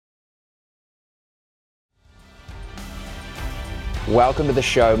Welcome to the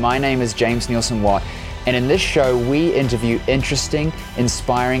show. My name is James Nielsen Watt, and in this show, we interview interesting,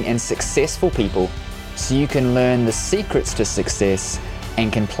 inspiring, and successful people so you can learn the secrets to success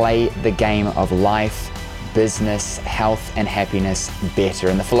and can play the game of life, business, health, and happiness better.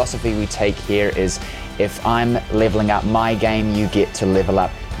 And the philosophy we take here is if I'm leveling up my game, you get to level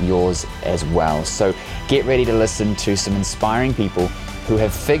up yours as well. So get ready to listen to some inspiring people who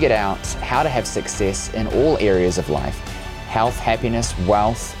have figured out how to have success in all areas of life: health, happiness,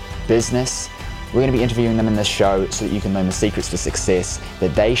 wealth, business. We're going to be interviewing them in this show so that you can learn the secrets to success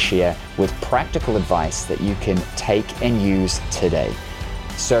that they share with practical advice that you can take and use today.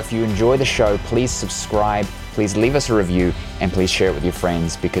 So if you enjoy the show, please subscribe, please leave us a review, and please share it with your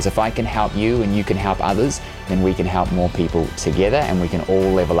friends, because if I can help you and you can help others, then we can help more people together and we can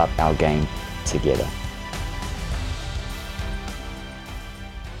all level up our game together.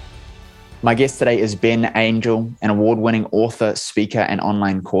 My guest today is Ben Angel, an award-winning author, speaker, and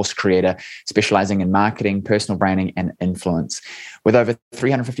online course creator specializing in marketing, personal branding, and influence. With over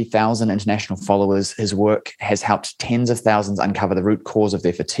 350,000 international followers, his work has helped tens of thousands uncover the root cause of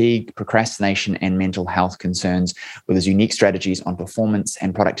their fatigue, procrastination, and mental health concerns with his unique strategies on performance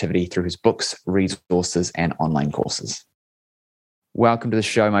and productivity through his books, resources, and online courses. Welcome to the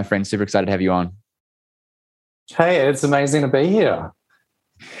show, my friend. Super excited to have you on. Hey, it's amazing to be here.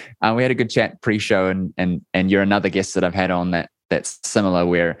 We had a good chat pre-show, and you're another guest that I've had on that's similar,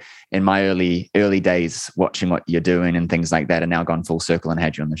 where in my early days watching what you're doing and things like that, and now gone full circle and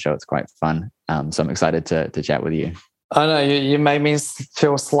had you on the show. It's quite fun. So I'm excited to chat with you. I know you made me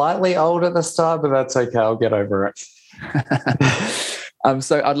feel slightly old at the start, but that's okay. I'll get over it.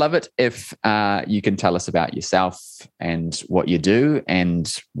 So I'd love it if you can tell us about yourself and what you do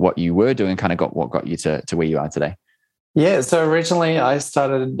and what you were doing, kind of what got you to where you are today. Yeah, so originally I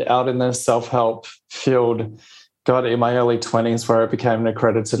started out in the self-help field, got in my early 20s where I became an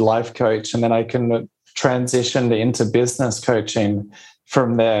accredited life coach, and then I transitioned into business coaching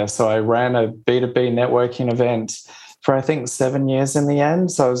from there. So I ran a B2B networking event for I think 7 years in the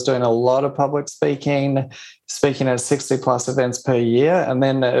end. So I was doing a lot of public speaking at 60 plus events per year. And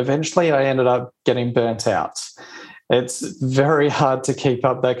then eventually I ended up getting burnt out. It's very hard to keep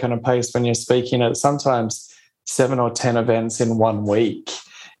up that kind of pace when you're speaking at sometimes 7 or 10 events in 1 week.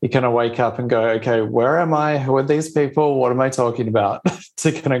 You kind of wake up and go, okay, where am I? Who are these people? What am I talking about?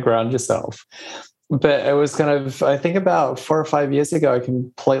 To kind of ground yourself. But it was kind of, I think about 4 or 5 years ago, I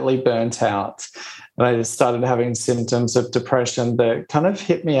completely burnt out. And I just started having symptoms of depression that kind of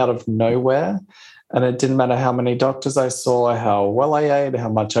hit me out of nowhere. And it didn't matter how many doctors I saw, how well I ate, how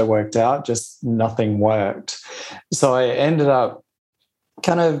much I worked out, just nothing worked. So I ended up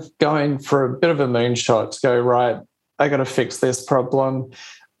kind of going for a bit of a moonshot to go, right, I got to fix this problem.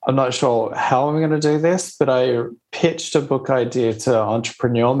 I'm not sure how I'm going to do this, but I pitched a book idea to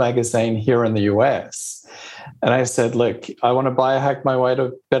Entrepreneur Magazine here in the US. And I said, look, I want to biohack my way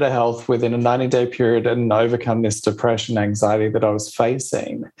to better health within a 90-day period and overcome this depression, anxiety that I was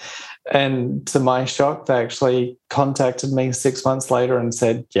facing. And to my shock, they actually contacted me 6 months later and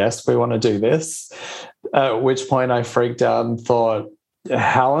said, yes, we want to do this. At which point I freaked out and thought,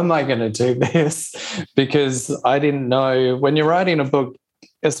 how am I going to do this? Because I didn't know. When you're writing a book,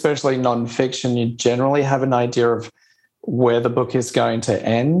 especially nonfiction, you generally have an idea of where the book is going to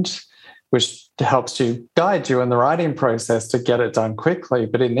end, which helps you guide you in the writing process to get it done quickly.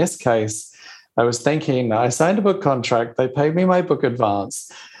 But in this case, I was thinking, I signed a book contract, they paid me my book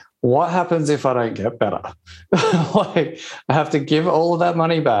advance. What happens if I don't get better? Like, I have to give all of that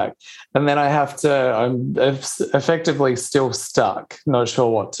money back. And then I'm effectively still stuck, not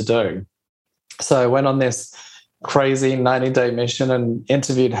sure what to do. So I went on this crazy 90-day mission and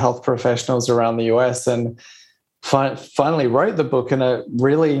interviewed health professionals around the US and finally wrote the book, and it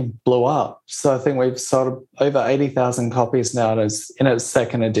really blew up. So I think we've sold over 80,000 copies now, and it's in its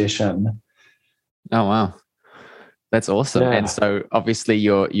second edition. Oh, wow. That's awesome. Yeah. And so obviously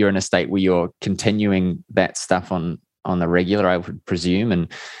you're in a state where you're continuing that stuff on the regular, I would presume,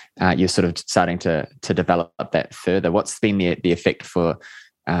 and you're sort of starting to develop that further. What's been the effect for,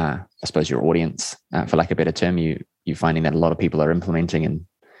 I suppose, your audience, for lack of a better term? You finding that a lot of people are implementing and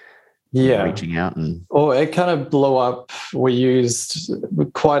reaching out? It kind of blew up. We used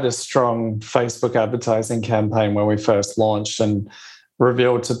quite a strong Facebook advertising campaign when we first launched, and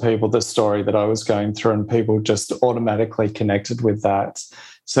revealed to people the story that I was going through, and people just automatically connected with that.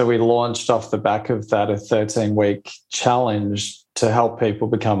 So we launched off the back of that a 13-week challenge to help people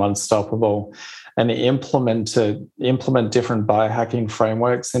become unstoppable and implement different biohacking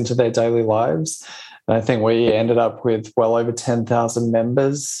frameworks into their daily lives. And I think we ended up with well over 10,000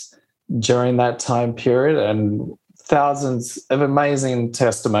 members during that time period, and thousands of amazing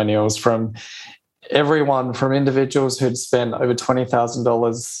testimonials from everyone, from individuals who'd spent over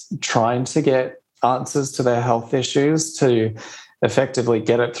 $20,000 trying to get answers to their health issues to effectively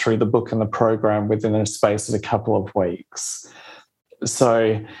get it through the book and the program within a space of a couple of weeks.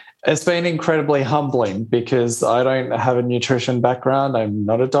 So it's been incredibly humbling because I don't have a nutrition background. I'm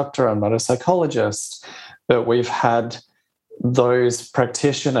not a doctor. I'm not a psychologist. But we've had those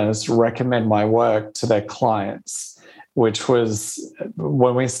practitioners recommend my work to their clients, which was,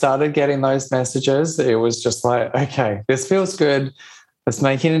 when we started getting those messages, it was just like, okay, this feels good. It's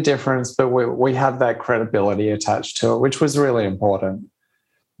making a difference, but we have that credibility attached to it, which was really important.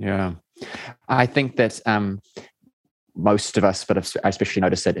 Yeah. I think that most of us, but I especially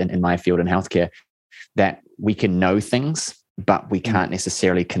notice it in my field in healthcare, that we can know things, but we can't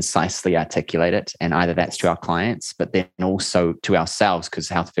necessarily concisely articulate it. And either that's to our clients, but then also to ourselves, because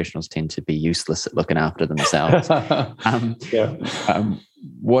health professionals tend to be useless at looking after themselves.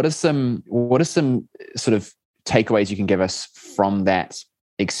 What are some sort of takeaways you can give us from that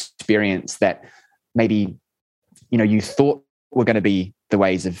experience that maybe, you thought were going to be the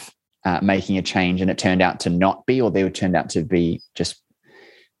ways of making a change and it turned out to not be, or they turned out to be just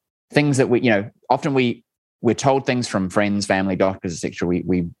things that often we're told things from friends, family, doctors, etc.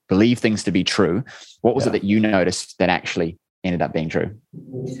 We believe things to be true. What was it that you noticed that actually ended up being true?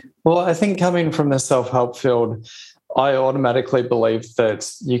 Well, I think coming from the self-help field, I automatically believe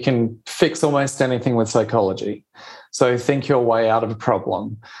that you can fix almost anything with psychology. So think your way out of a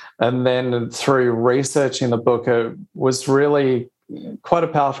problem. And then through researching the book, it was really quite a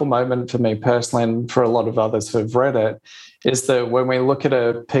powerful moment for me personally, and for a lot of others who've read it, is that when we look at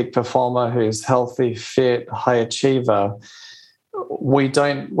a peak performer who's healthy, fit, high achiever, we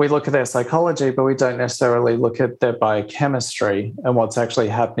look at their psychology, but we don't necessarily look at their biochemistry and what's actually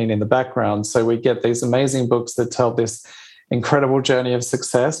happening in the background. So we get these amazing books that tell this incredible journey of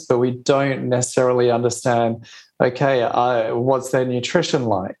success, but we don't necessarily understand, okay, what's their nutrition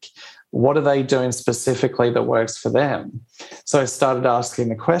like? What are they doing specifically that works for them? So I started asking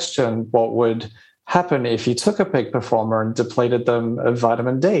the question, what would happen if you took a peak performer and depleted them of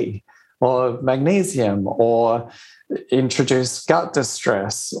vitamin D or magnesium, or introduced gut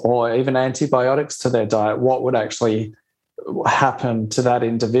distress, or even antibiotics to their diet? What would actually happen to that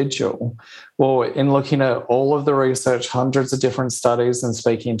individual? Well, in looking at all of the research, hundreds of different studies, and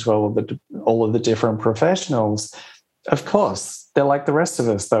speaking to all of the different professionals, of course, they're like the rest of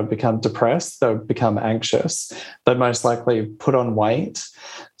us. They'll become depressed. They'll become anxious. They'd most likely put on weight.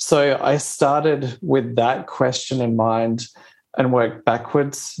 So I started with that question in mind and worked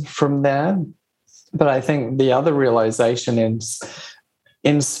backwards from there. But I think the other realization is,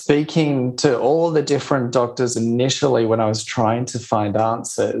 in speaking to all the different doctors initially when I was trying to find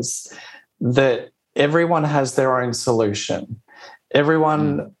answers, that everyone has their own solution.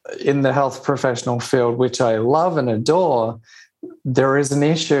 Everyone in the health professional field, which I love and adore, there is an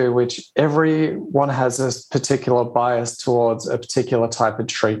issue which everyone has a particular bias towards a particular type of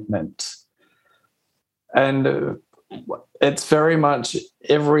treatment. And it's very much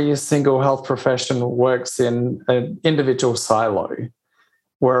every single health profession works in an individual silo.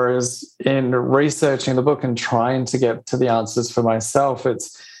 Whereas in researching the book and trying to get to the answers for myself,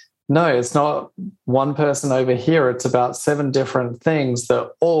 it's not one person over here. It's about 7 different things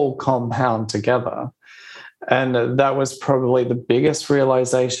that all compound together. And that was probably the biggest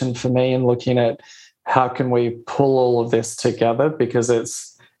realization for me in looking at how can we pull all of this together, because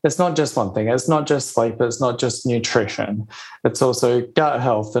it's not just one thing. It's not just sleep. It's not just nutrition. It's also gut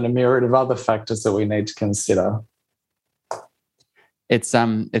health and a myriad of other factors that we need to consider. It's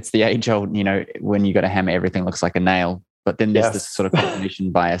the age-old, when you got a hammer, everything looks like a nail. But then there's this sort of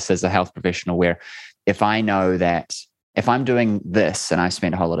confirmation bias as a health professional, where if I know that if I'm doing this and I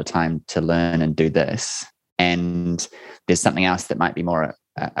spend a whole lot of time to learn and do this, and there's something else that might be more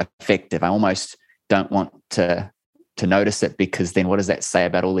effective, I almost don't want to notice it, because then what does that say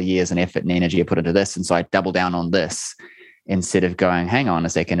about all the years and effort and energy I put into this? And so I double down on this instead of going, hang on a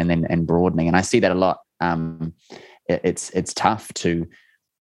second, and broadening. And I see that a lot. It's tough to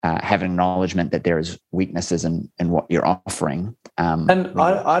have an acknowledgement that there is weaknesses in what you're offering.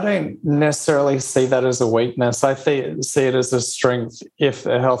 I don't necessarily see that as a weakness. I see it as a strength if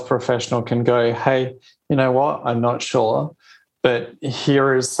a health professional can go, hey, you know what, I'm not sure, but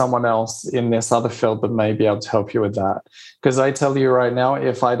here is someone else in this other field that may be able to help you with that. Because I tell you right now,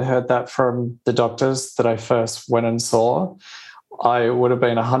 if I'd heard that from the doctors that I first went and saw, I would have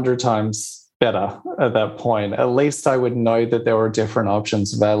been 100 times better at that point. At least I would know that there were different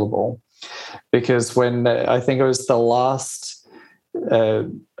options available. Because when I think it was the last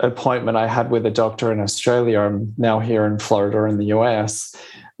appointment I had with a doctor in Australia. I'm now here in Florida in the US.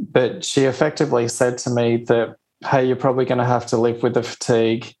 But she effectively said to me that, hey, you're probably going to have to live with the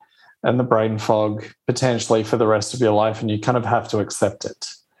fatigue and the brain fog potentially for the rest of your life, and you kind of have to accept it.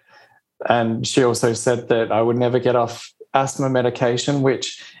 And she also said that I would never get off asthma medication,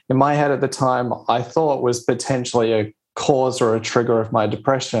 which in my head at the time I thought was potentially a cause or a trigger of my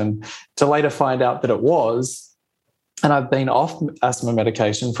depression, to later find out that it was. And I've been off asthma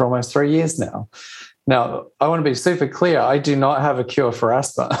medication for almost 3 years now. Now, I want to be super clear. I do not have a cure for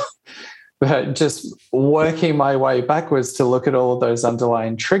asthma. But just working my way backwards to look at all of those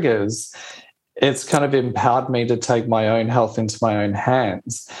underlying triggers, it's kind of empowered me to take my own health into my own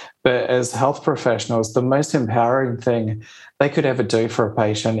hands. But as health professionals, the most empowering thing they could ever do for a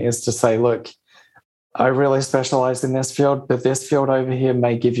patient is to say, look, I really specialize in this field, but this field over here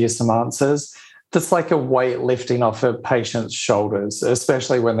may give you some answers. That's like a weight lifting off a patient's shoulders,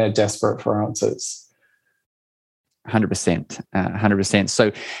 especially when they're desperate for answers. 100%, 100%.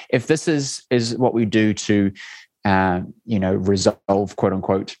 So if this is what we do to, resolve quote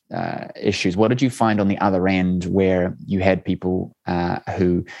unquote issues, what did you find on the other end where you had people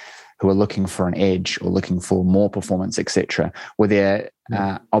who are looking for an edge or looking for more performance, etc.? Were there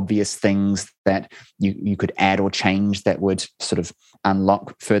obvious things that you could add or change that would sort of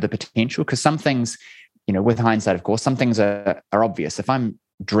unlock further potential? Because some things, with hindsight, of course, some things are obvious. If I'm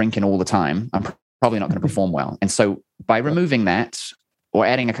drinking all the time, I'm probably not going to perform well. And so by removing that or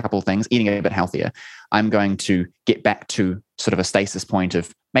adding a couple of things, eating a bit healthier, I'm going to get back to sort of a stasis point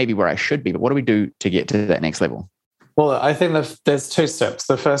of maybe where I should be. But what do we do to get to that next level? Well, I think there's two steps.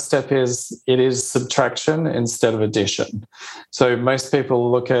 The first step is it is subtraction instead of addition. So most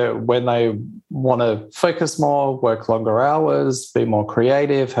people look at when they want to focus more, work longer hours, be more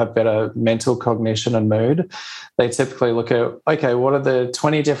creative, have better mental cognition and mood. They typically look at, okay, what are the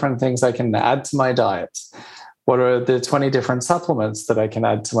 20 different things I can add to my diet? What are the 20 different supplements that I can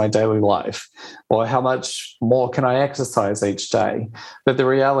add to my daily life? Or how much more can I exercise each day? But the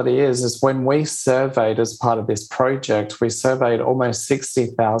reality is when we surveyed as part of this project, we surveyed almost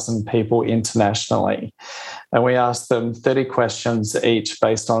 60,000 people internationally. And we asked them 30 questions each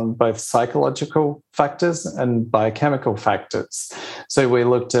based on both psychological factors and biochemical factors. So we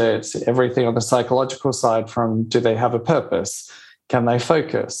looked at everything on the psychological side, from do they have a purpose? Can they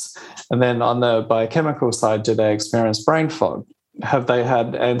focus? And then on the biochemical side, do they experience brain fog? Have they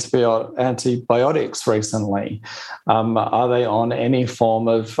had antibiotics recently? Are they on any form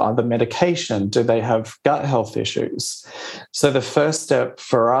of other medication? Do they have gut health issues? So the first step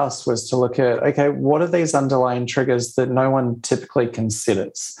for us was to look at, okay, what are these underlying triggers that no one typically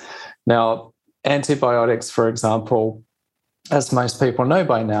considers? Now, antibiotics, for example, as most people know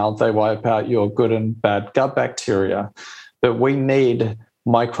by now, they wipe out your good and bad gut bacteria. But we need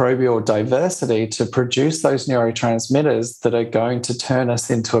microbial diversity to produce those neurotransmitters that are going to turn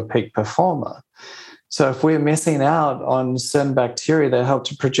us into a peak performer. So if we're missing out on certain bacteria that help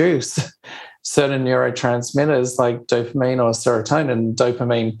to produce certain neurotransmitters like dopamine or serotonin,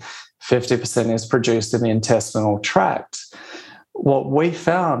 dopamine 50% is produced in the intestinal tract. What we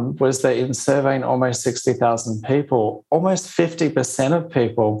found was that in surveying almost 60,000 people, almost 50% of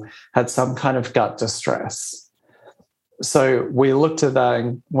people had some kind of gut distress. So we looked at that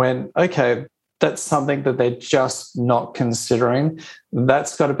and went, okay, that's something that they're just not considering.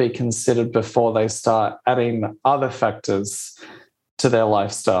 That's got to be considered before they start adding other factors to their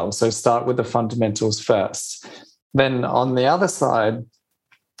lifestyle. So start with the fundamentals first. Then on the other side,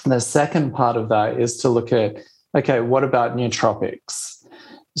 the second part of that is to look at, okay, what about nootropics?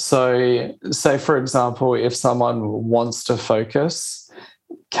 So say, for example, if someone wants to focus,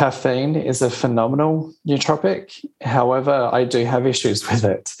 caffeine is a phenomenal nootropic. However, I do have issues with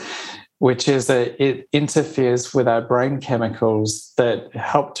it, which is that it interferes with our brain chemicals that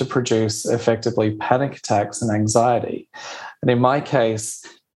help to produce effectively panic attacks and anxiety. And in my case,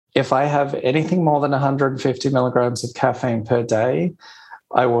 if I have anything more than 150 milligrams of caffeine per day,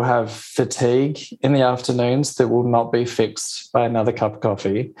 I will have fatigue in the afternoons that will not be fixed by another cup of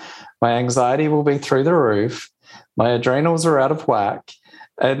coffee. My anxiety will be through the roof. My adrenals are out of whack.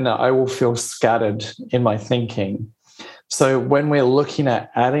 And I will feel scattered in my thinking. So when we're looking at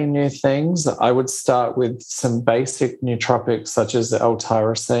adding new things, I would start with some basic nootropics such as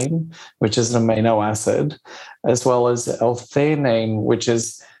L-tyrosine, which is an amino acid, as well as L-theanine, which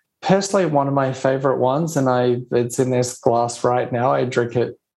is personally one of my favorite ones. And it's in this glass right now. I drink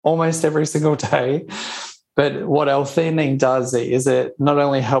it almost every single day. But what L-theanine does is it not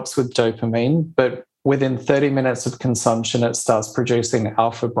only helps with dopamine, but within 30 minutes of consumption, it starts producing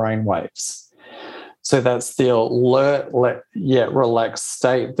alpha brain waves. So that's the alert yet relaxed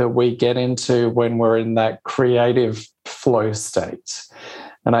state that we get into when we're in that creative flow state.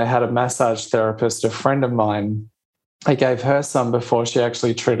 And I had a massage therapist, a friend of mine, I gave her some before she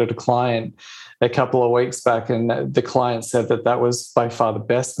actually treated a client a couple of weeks back, and the client said that that was by far the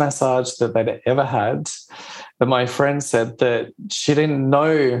best massage that they'd ever had. And my friend said that she didn't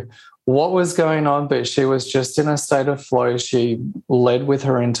know what was going on, but she was just in a state of flow. She led with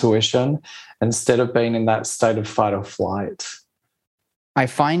her intuition instead of being in that state of fight or flight. I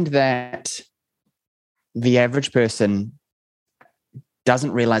find that the average person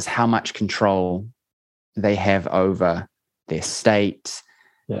doesn't realize how much control they have over their state,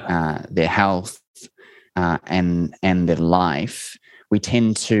 their health, and their life. We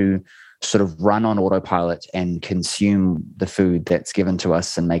tend to sort of run on autopilot and consume the food that's given to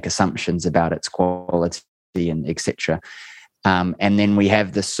us and make assumptions about its quality and etc. And then we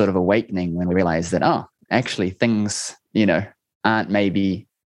have this sort of awakening when we realize that, oh, actually things, aren't maybe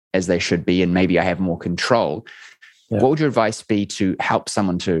as they should be, and maybe I have more control. Yeah. What would your advice be to help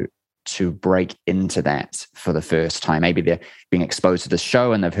someone to break into that for the first time? Maybe they're being exposed to this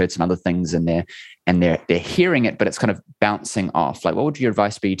show and they've heard some other things and they're hearing it, but it's kind of bouncing off. Like, what would your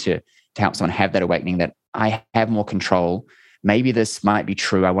advice be to help someone have that awakening that I have more control? Maybe this might be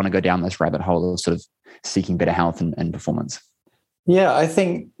true. I want to go down this rabbit hole of sort of seeking better health and performance. Yeah, I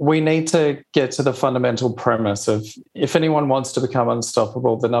think we need to get to the fundamental premise of, if anyone wants to become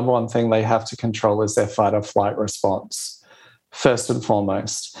unstoppable, the number one thing they have to control is their fight or flight response, first and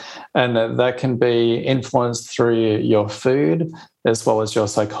foremost. And that can be influenced through your food as well as your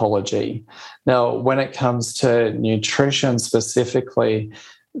psychology. Now, when it comes to nutrition specifically,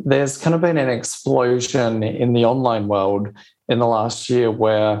 there's kind of been an explosion in the online world in the last year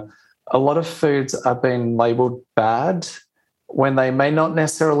where a lot of foods are being labeled bad when they may not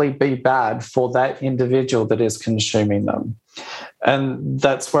necessarily be bad for that individual that is consuming them. And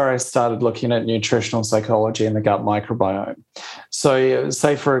that's where I started looking at nutritional psychology and the gut microbiome. So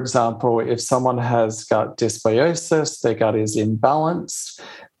say, for example, if someone has gut dysbiosis, their gut is imbalanced,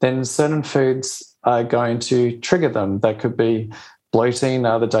 then certain foods are going to trigger them. That could be bloating,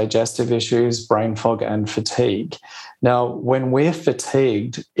 other digestive issues, brain fog, and fatigue. Now, when we're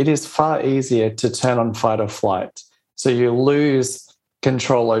fatigued, it is far easier to turn on fight or flight. So you lose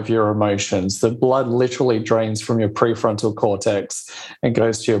control over your emotions. The blood literally drains from your prefrontal cortex and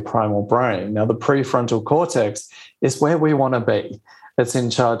goes to your primal brain. Now, the prefrontal cortex is where we want to be. It's in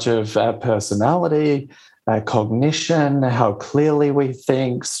charge of our personality, our cognition, how clearly we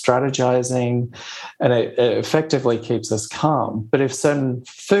think, strategizing, and it effectively keeps us calm. But if certain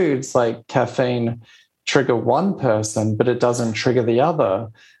foods like caffeine trigger one person, but it doesn't trigger the other,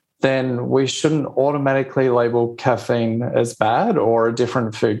 then we shouldn't automatically label caffeine as bad or a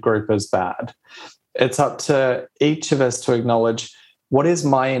different food group as bad. It's up to each of us to acknowledge, what is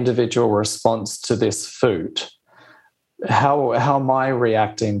my individual response to this food? How am I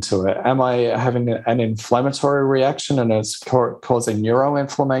reacting to it? Am I having an inflammatory reaction and it's causing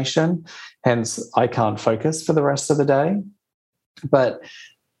neuroinflammation? Hence, I can't focus for the rest of the day. But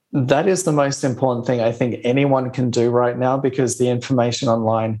that is the most important thing I think anyone can do right now, because the information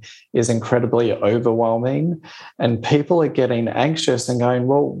online is incredibly overwhelming and people are getting anxious and going,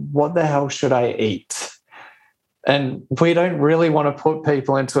 well, what the hell should I eat? And we don't really want to put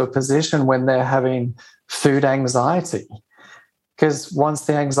people into a position when they're having food anxiety, because once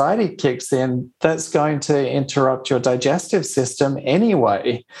the anxiety kicks in, that's going to interrupt your digestive system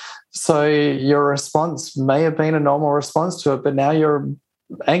anyway. So your response may have been a normal response to it, but now you're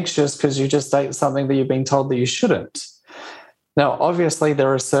anxious because you just ate something that you've been told that you shouldn't. Now, obviously,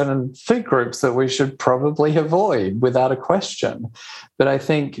 there are certain food groups that we should probably avoid without a question. But I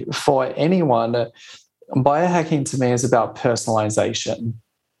think for anyone, biohacking to me is about personalization.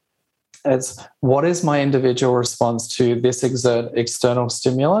 It's, what is my individual response to this external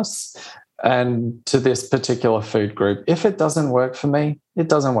stimulus and to this particular food group? If it doesn't work for me, it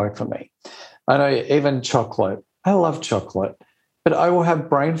doesn't work for me. I know even chocolate. I love chocolate. But I will have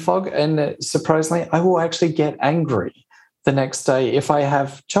brain fog, and surprisingly, I will actually get angry the next day if I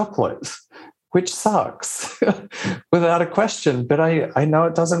have chocolate, which sucks without a question. But I know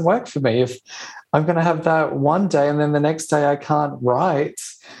it doesn't work for me. If I'm going to have that one day and then the next day I can't write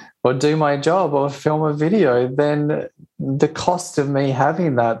or do my job or film a video, then the cost of me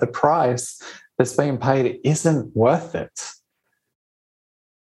having that, the price that's being paid, isn't worth it.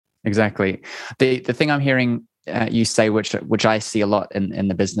 Exactly. The thing I'm hearing you say, which I see a lot in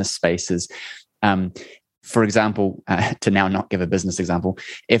the business space, is, for example, to now not give a business example,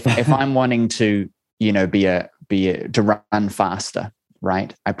 if I'm wanting to, to run faster,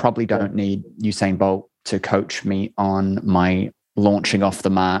 right? I probably don't need Usain Bolt to coach me on my launching off the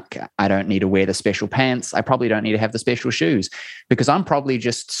mark. I don't need to wear the special pants. I probably don't need to have the special shoes, because I'm probably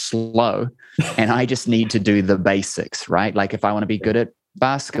just slow and I just need to do the basics, right? Like if I want to be good at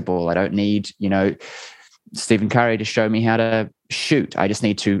basketball, I don't need, Stephen Curry to show me how to shoot. I just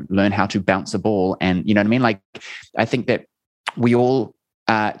need to learn how to bounce a ball. And you know what I mean? Like, I think that we all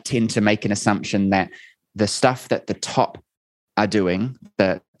tend to make an assumption that the stuff that the top are doing,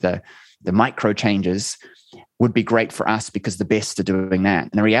 the micro changes, would be great for us because the best are doing that.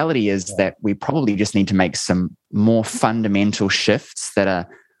 And the reality is that we probably just need to make some more fundamental shifts that are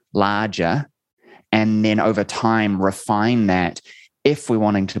larger, and then over time refine that if we're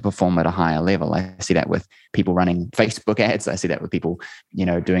wanting to perform at a higher level. I see that with people running Facebook ads. I see that with people,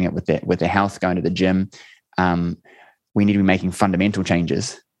 doing it with their health, going to the gym. We need to be making fundamental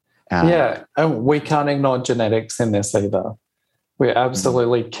changes. And we can't ignore genetics in this either. We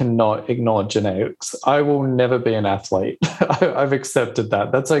absolutely cannot ignore genetics. I will never be an athlete. I've accepted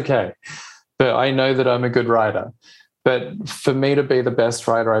that. That's okay. But I know that I'm a good rider. But for me to be the best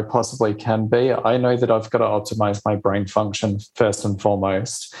rider I possibly can be, I know that I've got to optimize my brain function first and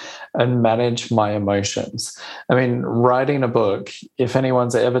foremost and manage my emotions. I mean, writing a book, if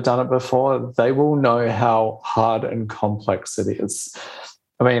anyone's ever done it before, they will know how hard and complex it is.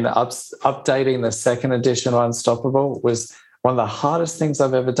 I mean, updating the second edition of Unstoppable was one of the hardest things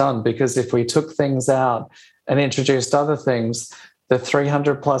I've ever done, because if we took things out and introduced other things, the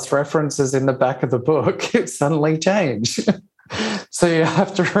 300 plus references in the back of the book, it suddenly changed. So you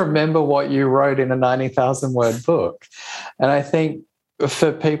have to remember what you wrote in a 90,000 word book. And I think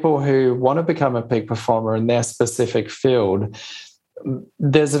for people who want to become a peak performer in their specific field,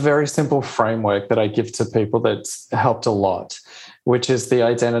 there's a very simple framework that I give to people that's helped a lot, which is the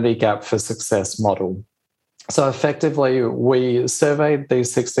identity gap for success model. So effectively, we surveyed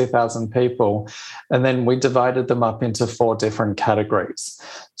these 60,000 people, and then we divided them up into 4 different categories.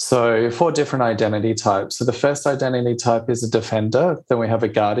 So 4 different identity types. So the first identity type is a defender, then we have a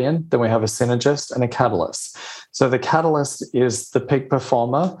guardian, then we have a synergist, and a catalyst. So the catalyst is the peak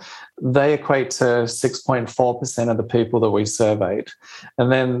performer. They equate to 6.4% of the people that we surveyed.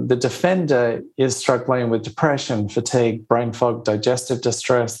 And then the defender is struggling with depression, fatigue, brain fog, digestive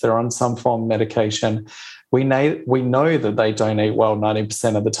distress. They're on some form of medication. We know that they don't eat well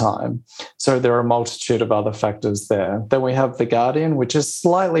 90% of the time. So there are a multitude of other factors there. Then we have the guardian, which is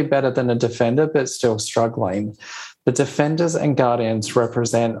slightly better than a defender, but still struggling. The defenders and guardians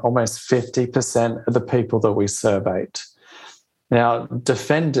represent almost 50% of the people that we surveyed. Now,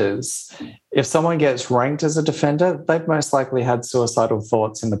 defenders, if someone gets ranked as a defender, they've most likely had suicidal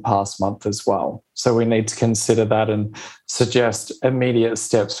thoughts in the past month as well. So we need to consider that and suggest immediate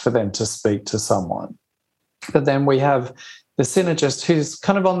steps for them to speak to someone. But then we have the synergist, who's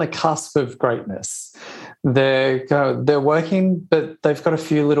kind of on the cusp of greatness. They're working, but they've got a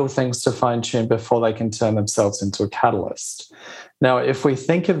few little things to fine-tune before they can turn themselves into a catalyst. Now, if we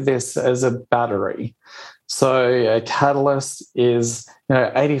think of this as a battery, so a catalyst is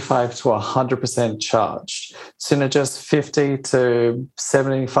 85 to 100% charged. Synergist 50 to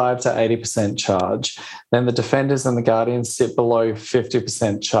 75 to 80% charge. Then the defenders and the guardians sit below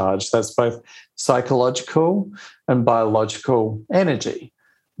 50% charge. That's both psychological and biological energy.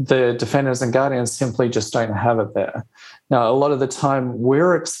 The defenders and guardians simply just don't have it there. Now, a lot of the time,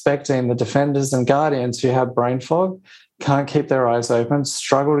 we're expecting the defenders and guardians who have brain fog, can't keep their eyes open,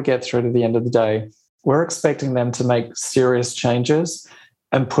 struggle to get through to the end of the day. We're expecting them to make serious changes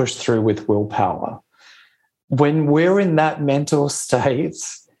and push through with willpower. When we're in that mental state,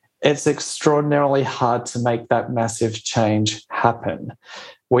 it's extraordinarily hard to make that massive change happen.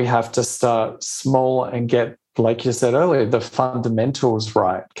 We have to start small and get, like you said earlier, the fundamentals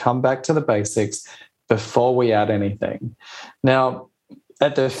right. Come back to the basics before we add anything. Now,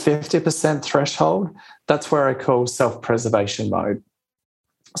 at the 50% threshold, that's where I call self-preservation mode.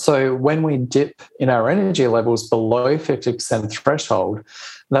 So when we dip in our energy levels below 50% threshold,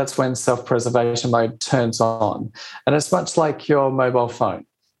 that's when self-preservation mode turns on. And it's much like your mobile phone.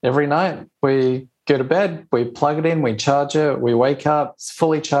 Every night we go to bed, we plug it in, we charge it, we wake up, it's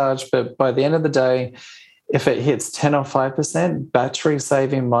fully charged. But by the end of the day, if it hits 10 or 5%, battery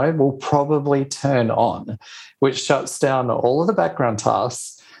saving mode will probably turn on, which shuts down all of the background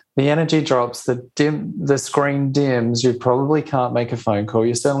tasks. The energy drops, the screen dims, you probably can't make a phone call,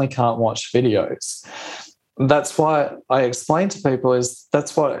 you certainly can't watch videos. That's why I explain to people is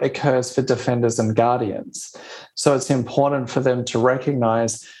that's what occurs for defenders and guardians. So it's important for them to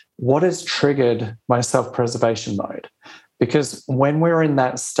recognize what has triggered my self-preservation mode. Because when we're in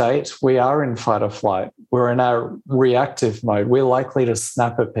that state, we are in fight or flight. we're in our reactive mode. We're likely to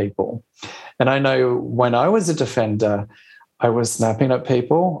snap at people. And I know when I was a defender, I was snapping at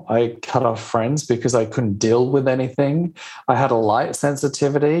people. I cut off friends because I couldn't deal with anything. I had a light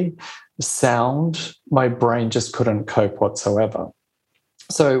sensitivity, sound. My brain just couldn't cope whatsoever.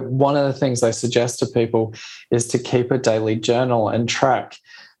 So one of the things I suggest to people is to keep a daily journal and track,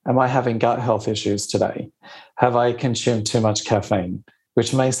 am I having gut health issues today? Have I consumed too much caffeine?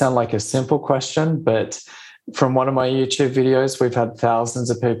 Which may sound like a simple question, but from one of my YouTube videos, we've had thousands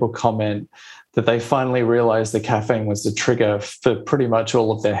of people comment that they finally realized the caffeine was the trigger for pretty much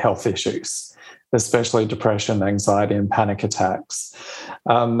all of their health issues, especially depression, anxiety, and panic attacks.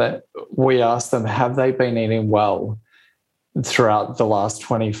 We asked them, have they been eating well throughout the last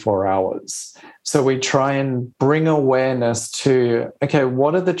 24 hours? So we try and bring awareness to, okay,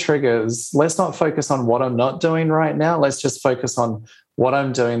 what are the triggers? Let's not focus on what I'm not doing right now. Let's just focus on what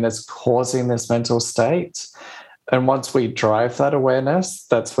I'm doing that's causing this mental state. And once we drive that awareness,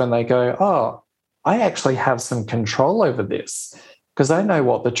 that's when they go, oh, I actually have some control over this because I know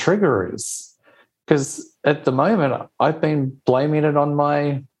what the trigger is. Because at the moment, I've been blaming it on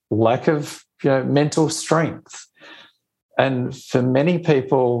my lack of mental strength. And for many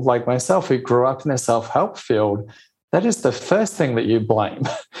people like myself who grew up in the self-help field, that is the first thing that you blame.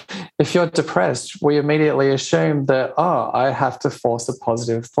 If you're depressed, we immediately assume that, oh, I have to force a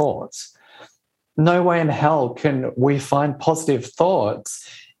positive thought. No way in hell can we find positive thoughts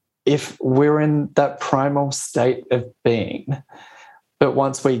if we're in that primal state of being. But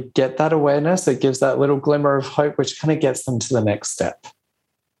once we get that awareness, it gives that little glimmer of hope, which kind of gets them to the next step.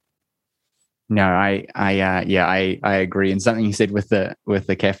 No, I agree. And something you said with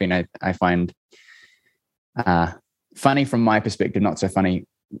the caffeine, I find funny from my perspective, not so funny,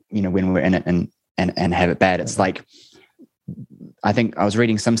 when we're in it and have it bad. It's like, I think I was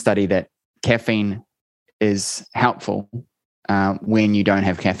reading some study that caffeine is helpful when you don't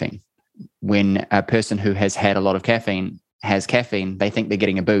have caffeine. When a person who has had a lot of caffeine has caffeine, they think they're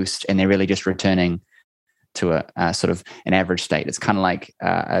getting a boost and they're really just returning to a sort of an average state. It's kind of like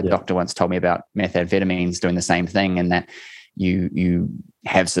a doctor once told me about methamphetamines doing the same thing, and that you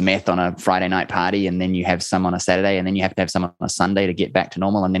have some meth on a Friday night party, and then you have some on a Saturday, and then you have to have some on a Sunday to get back to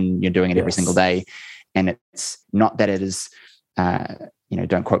normal, and then you're doing it every single day. And it's not that it is,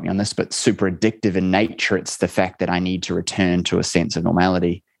 don't quote me on this, but super addictive in nature. It's the fact that I need to return to a sense of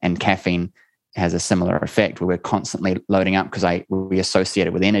normality, and caffeine has a similar effect where we're constantly loading up because we associate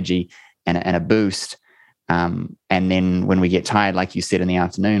it with energy and a boost. And then when we get tired, like you said, in the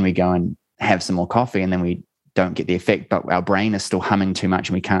afternoon, we go and have some more coffee, and then we don't get the effect, but our brain is still humming too much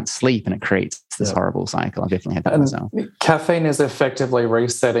and we can't sleep, and it creates this horrible cycle. I've definitely had that myself. Caffeine is effectively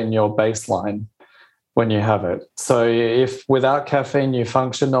resetting your baseline when you have it. So if without caffeine you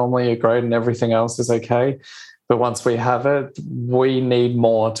function normally, you're great and everything else is okay. But once we have it, we need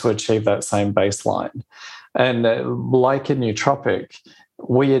more to achieve that same baseline. And like a nootropic,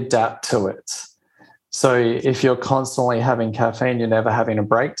 we adapt to it. So if you're constantly having caffeine, you're never having a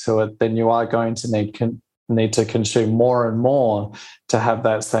break to it, then you are going to need to consume more and more to have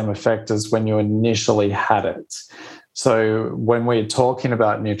that same effect as when you initially had it. So when we're talking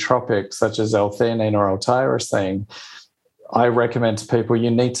about nootropics such as L-theanine or L-tyrosine, I recommend to people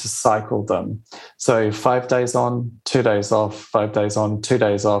you need to cycle them. So 5 days on, 2 days off, 5 days on, 2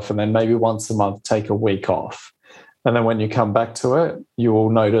 days off, and then maybe once a month take a week off. And then when you come back to it, you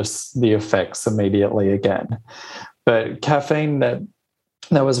will notice the effects immediately again. But caffeine,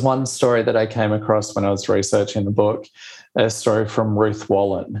 there was one story that I came across when I was researching the book, a story from Ruth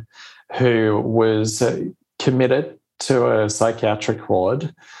Wallen, who was committed to a psychiatric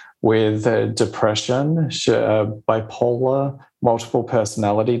ward with depression, bipolar, multiple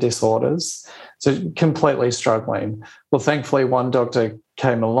personality disorders, so completely struggling. Well, thankfully, one doctor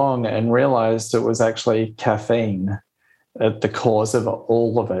came along and realized it was actually caffeine at the cause of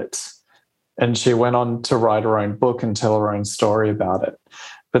all of it. And she went on to write her own book and tell her own story about it.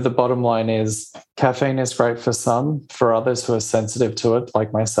 But the bottom line is caffeine is great for some, for others who are sensitive to it,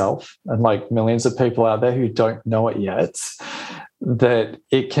 like myself, and like millions of people out there who don't know it yet, that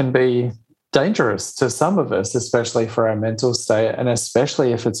it can be dangerous to some of us, especially for our mental state, and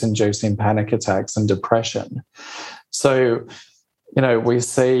especially if it's inducing panic attacks and depression. So, we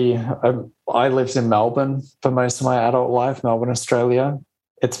see, I lived in Melbourne for most of my adult life, Melbourne, Australia.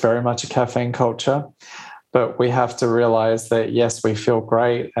 It's very much a caffeine culture. But we have to realize that, yes, we feel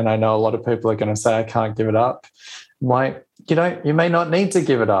great. And I know a lot of people are going to say, I can't give it up. Like, you may not need to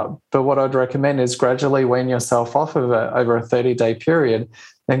give it up. But what I'd recommend is gradually wean yourself off of it over a 30-day period,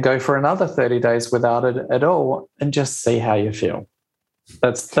 then go for another 30 days without it at all and just see how you feel.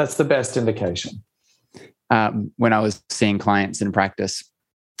 That's the best indication. when I was seeing clients in practice,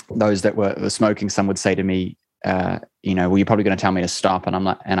 those that were smoking, some would say to me, well, you're probably going to tell me to stop. And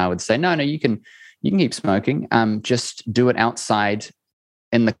I would say, no, you can keep smoking. Just do it outside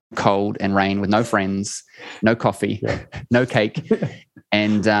in the cold and rain with no friends, no coffee, no cake,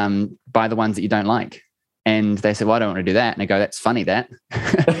 and buy the ones that you don't like. And they said, well, I don't want to do that. And I go, that's funny, that.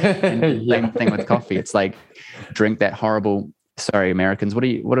 And same thing with coffee. It's like, drink that horrible, sorry, Americans. What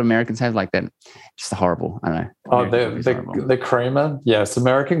do Americans have like that? Just horrible. I don't know. The creamer. Yes.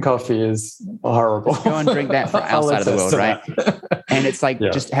 American coffee is horrible. Just go and drink that for outside of the world. Right. And it's like,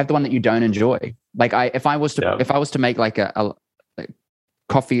 just have the one that you don't enjoy. Like if I was to make like a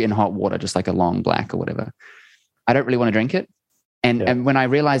coffee in hot water, just like a long black or whatever, I don't really want to drink it. And when I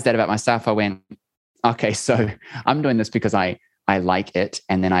realized that about myself, I went, okay, so I'm doing this because I like it,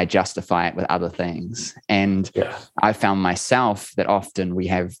 and then I justify it with other things. And I found myself that often we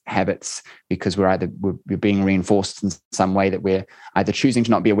have habits because we're being reinforced in some way that we're either choosing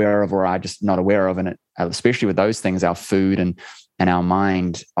to not be aware of or are just not aware of. And especially with those things, our food and our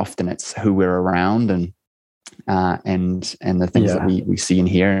mind, often it's who we're around and the things that we see and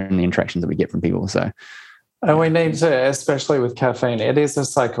hear and the interactions that we get from people. So. And we need to, especially with caffeine, it is a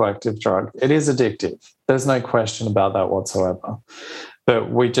psychoactive drug. It is addictive. There's no question about that whatsoever.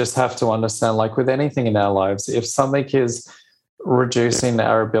 But we just have to understand, like with anything in our lives, if something is reducing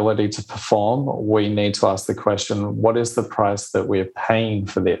our ability to perform, we need to ask the question, what is the price that we're paying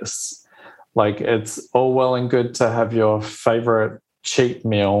for this? Like, it's all well and good to have your favorite cheat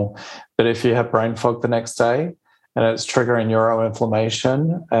meal, but if you have brain fog the next day, and it's triggering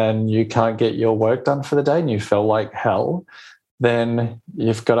neuroinflammation and you can't get your work done for the day and you feel like hell, then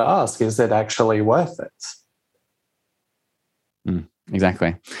you've got to ask, is it actually worth it?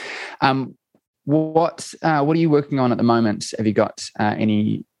 Exactly. What are you working on at the moment? Have you got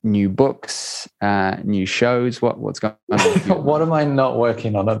any new books, new shows? What's going on? What am I not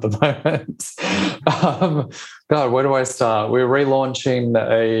working on at the moment? God, where do I start? We're relaunching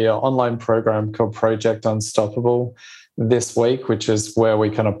a online program called Project Unstoppable this week, which is where we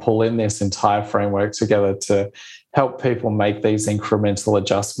kind of pull in this entire framework together to help people make these incremental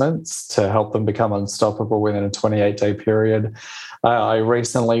adjustments to help them become unstoppable within a 28-day period. I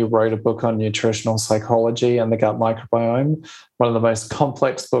recently wrote a book on nutritional psychology and the gut microbiome, one of the most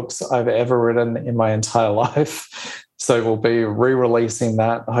complex books I've ever written in my entire life. So we'll be re-releasing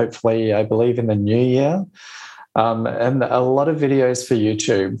that, hopefully, I believe, in the new year. And a lot of videos for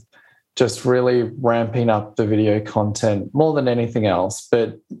YouTube, just really ramping up the video content more than anything else,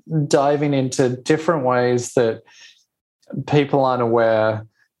 but diving into different ways that people aren't aware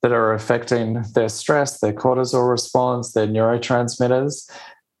that are affecting their stress, their cortisol response, their neurotransmitters,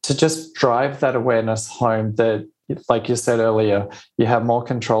 to just drive that awareness home that, like you said earlier, you have more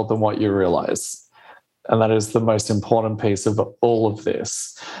control than what you realize. And that is the most important piece of all of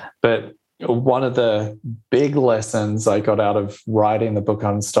this. But one of the big lessons I got out of writing the book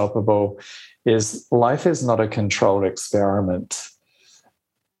Unstoppable is life is not a controlled experiment.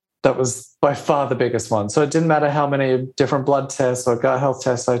 That was by far the biggest one. So it didn't matter how many different blood tests or gut health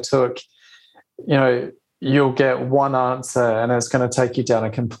tests I took, you'll get one answer and it's going to take you down a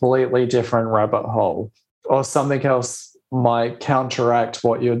completely different rabbit hole, or something else might counteract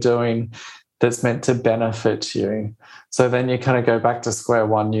what you're doing that's meant to benefit you. So then you kind of go back to square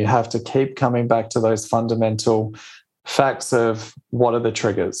one. You have to keep coming back to those fundamental facts of what are the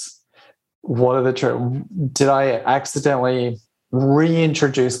triggers? Did I accidentally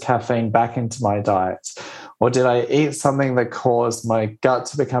reintroduce caffeine back into my diet? Or did I eat something that caused my gut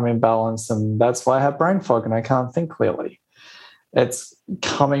to become imbalanced and that's why I have brain fog and I can't think clearly? It's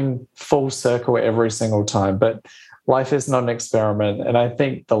coming full circle every single time, but life is not an experiment. And I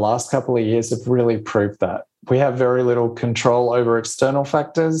think the last couple of years have really proved that. We have very little control over external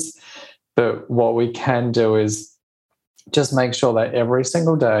factors, but what we can do is just make sure that every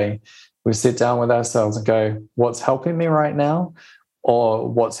single day we sit down with ourselves and go, what's helping me right now? Or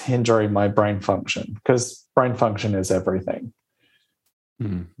what's hindering my brain function? Because brain function is everything.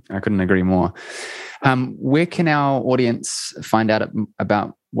 I couldn't agree more. Where can our audience find out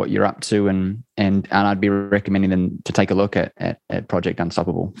about what you're up to? And I'd be recommending them to take a look at Project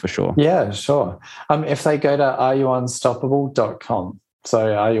Unstoppable for sure. Yeah, sure. If they go to areyouunstoppable.com, so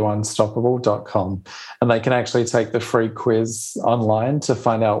areyouunstoppable.com, and they can actually take the free quiz online to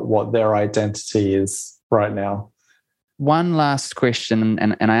find out what their identity is right now. One last question,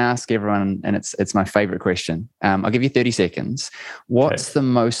 and I ask everyone, and it's my favorite question. I'll give you 30 seconds. What's the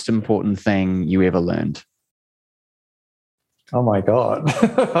most important thing you ever learned? Oh my God.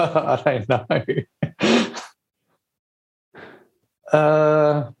 I don't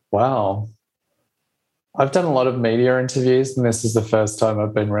know. Wow. I've done a lot of media interviews, and this is the first time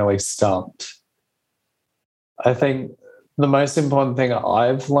I've been really stumped. I think the most important thing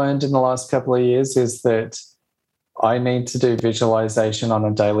I've learned in the last couple of years is that I need to do visualization on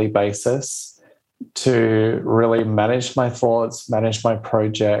a daily basis to really manage my thoughts, manage my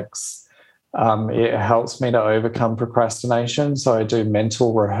projects. It helps me to overcome procrastination. So I do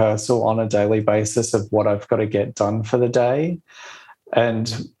mental rehearsal on a daily basis of what I've got to get done for the day.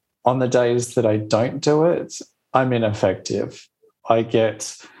 And on the days that I don't do it, I'm ineffective. I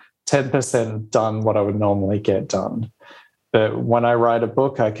get 10% done what I would normally get done. But when I write a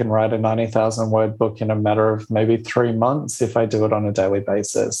book, I can write a 90,000 word book in a matter of maybe 3 months if I do it on a daily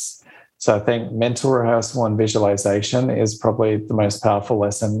basis. So I think mental rehearsal and visualization is probably the most powerful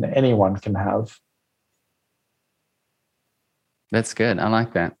lesson anyone can have. That's good. I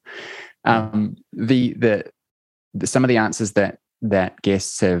like that. Some of the answers that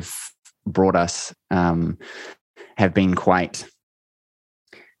guests have brought us have been quite.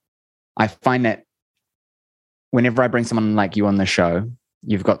 I find that whenever I bring someone like you on the show,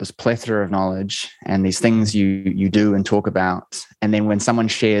 you've got this plethora of knowledge and these things you do and talk about. And then when someone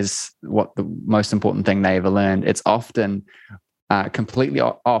shares what the most important thing they ever learned, it's often completely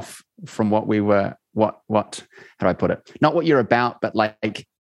off from what we were, how do I put it? Not what you're about, but like,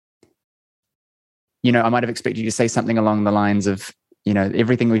 I might have expected you to say something along the lines of,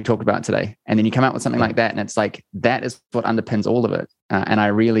 everything we talked about today. And then you come out with something like that. And it's like, that is what underpins all of it. And I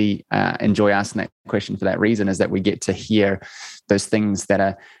really enjoy asking that question for that reason, is that we get to hear those things that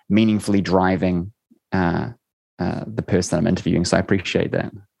are meaningfully driving the person I'm interviewing. So I appreciate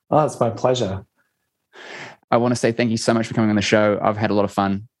that. Oh, it's my pleasure. I want to say thank you so much for coming on the show. I've had a lot of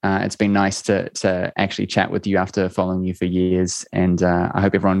fun. It's been nice to actually chat with you after following you for years. And I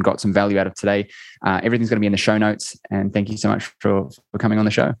hope everyone got some value out of today. Everything's going to be in the show notes. And thank you so much for coming on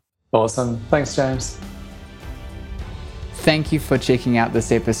the show. Awesome. Thanks, James. Thank you for checking out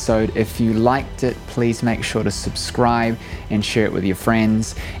this episode. If you liked it, please make sure to subscribe and share it with your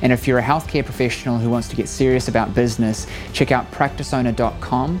friends. And if you're a healthcare professional who wants to get serious about business, check out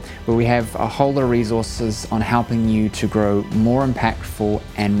practiceowner.com, where we have a whole lot of resources on helping you to grow more impactful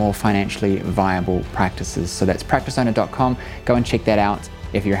and more financially viable practices. So that's practiceowner.com. Go and check that out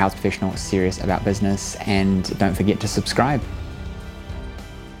if you're a health professional serious about business, and don't forget to subscribe.